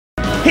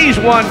He's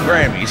won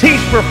Grammys.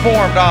 He's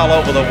performed all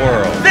over the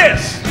world.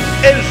 This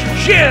is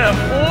Jim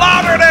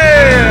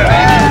Lauderdale.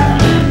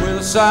 Where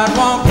the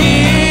sidewalk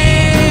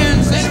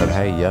ends. But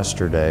hey,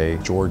 yesterday,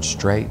 George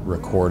Strait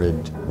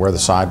recorded Where the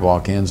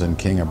Sidewalk Ends and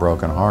King of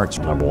Broken Hearts.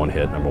 Number one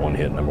hit, number one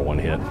hit, number one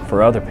hit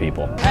for other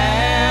people.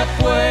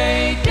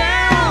 Halfway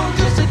down,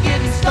 just to get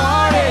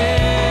started.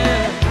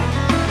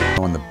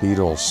 When the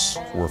Beatles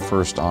were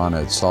first on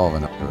Ed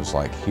Sullivan, it was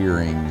like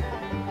hearing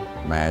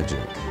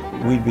magic.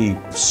 We'd be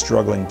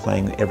struggling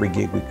playing every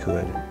gig we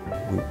could.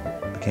 We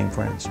became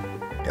friends.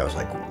 I was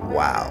like,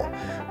 wow,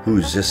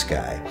 who's this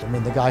guy? I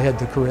mean, the guy had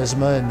the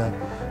charisma and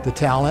the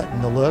talent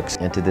and the looks.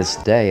 And to this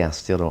day, I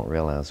still don't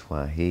realize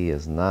why he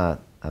is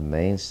not a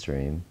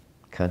mainstream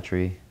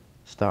country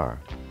star.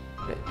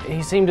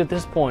 He seemed at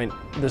this point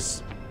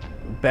this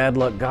bad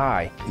luck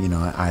guy. You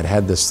know, I'd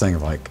had this thing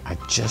of like, I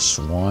just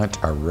want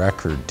a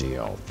record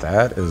deal.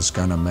 That is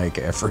gonna make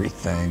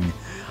everything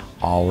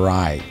all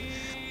right.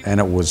 And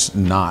it was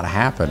not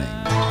happening.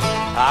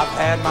 I've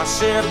had my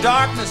share of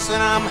darkness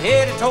and I'm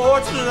headed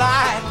towards the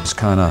light. I just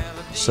kind of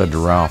said to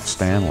Ralph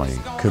Stanley,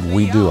 could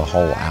we do a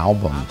whole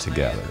album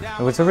together?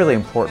 It was a really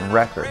important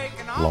record.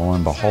 Lo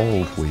and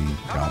behold, we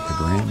got the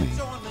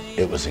Grammy.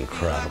 It was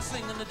incredible.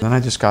 Then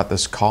I just got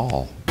this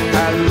call.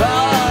 I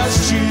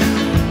lost you.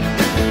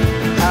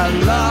 I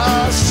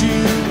lost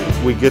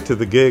you. We get to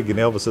the gig and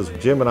Elvis says,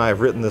 Jim and I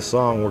have written this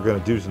song we're going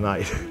to do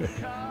tonight.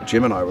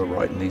 Jim and I were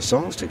writing these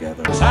songs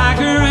together.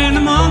 Tiger and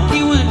the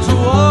monkey went to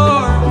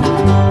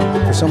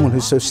war. For someone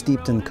who's so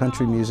steeped in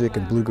country music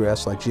and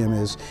bluegrass like Jim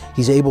is,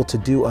 he's able to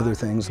do other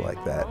things like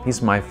that.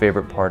 He's my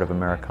favorite part of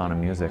Americana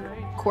music.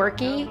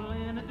 Quirky,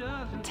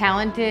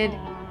 talented,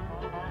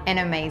 and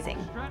amazing.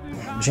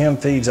 Jim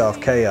feeds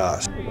off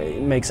chaos. He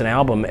makes an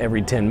album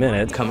every 10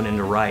 minutes. Coming in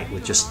to write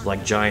with just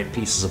like giant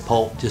pieces of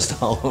pulp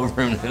just all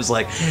over him. It was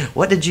like,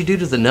 what did you do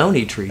to the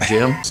noni tree,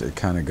 Jim? It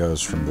kind of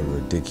goes from the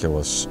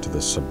ridiculous to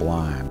the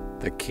sublime.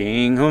 The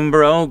king of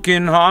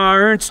broken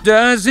hearts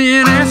doesn't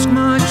ask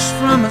much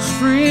from his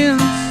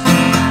friends.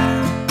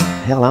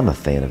 Hell, I'm a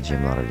fan of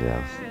Jim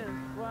Lauderdale.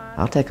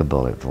 I'll take a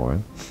bullet for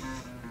him.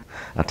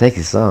 I'll take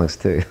his songs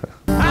too.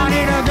 I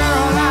need a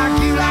girl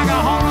like you, like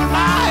a hole in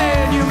my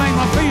head. You make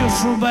me feel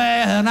so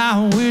bad,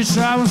 I wish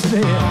I was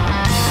dead.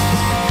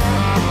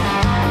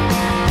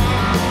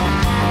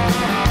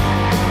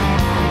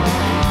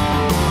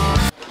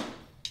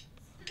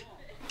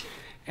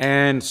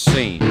 And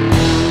scene.